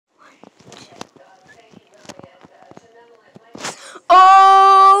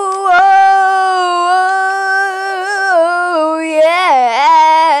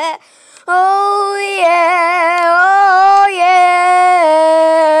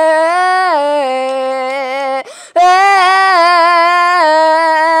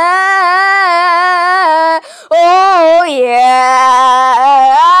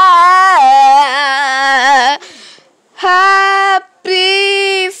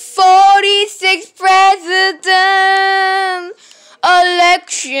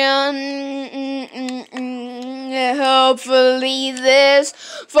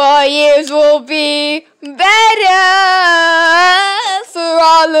4 years will be better for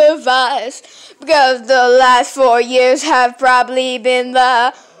all of us, because the last 4 years have probably been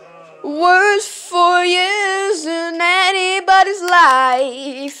the worst 4 years in anybody's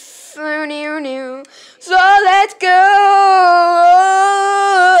life. So let's go.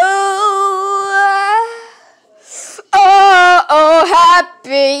 Oh,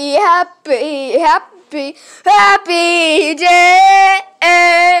 happy, happy, happy, happy day.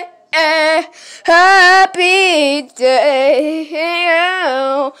 Happy day.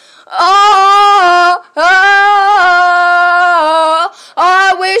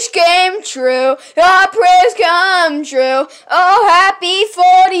 Our wish came true. Our prayers come true. Oh, happy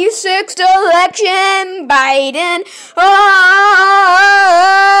 46th election, Biden. Oh,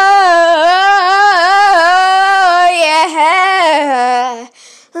 yeah.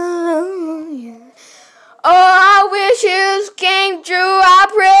 Oh, our wishes came true. Our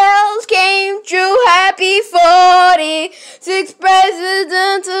prayers came true. Happy 46th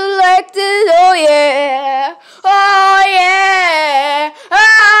president elected. Oh, yeah. Oh, yeah.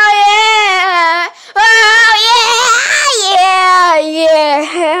 Oh, yeah. Oh, yeah. Yeah,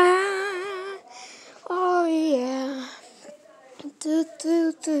 yeah. Oh, yeah. Do,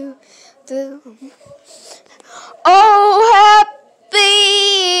 do, do, do. Oh,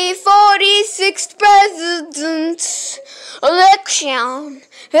 happy 46th president election.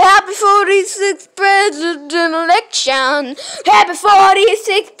 Happy 46th president election. Happy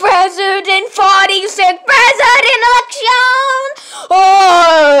 46th president, 46th president election.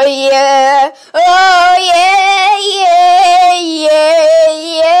 Oh, yeah. Oh, yeah, yeah, yeah,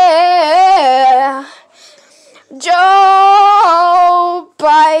 yeah. Joe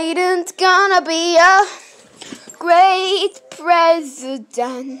Biden's gonna be a great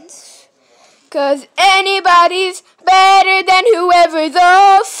president, 'cause anybody's better than whoever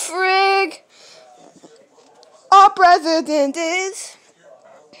the frig our president is.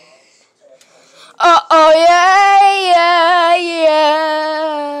 Oh, yeah, yeah, yeah,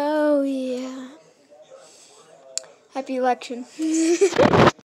 oh, yeah. Happy election.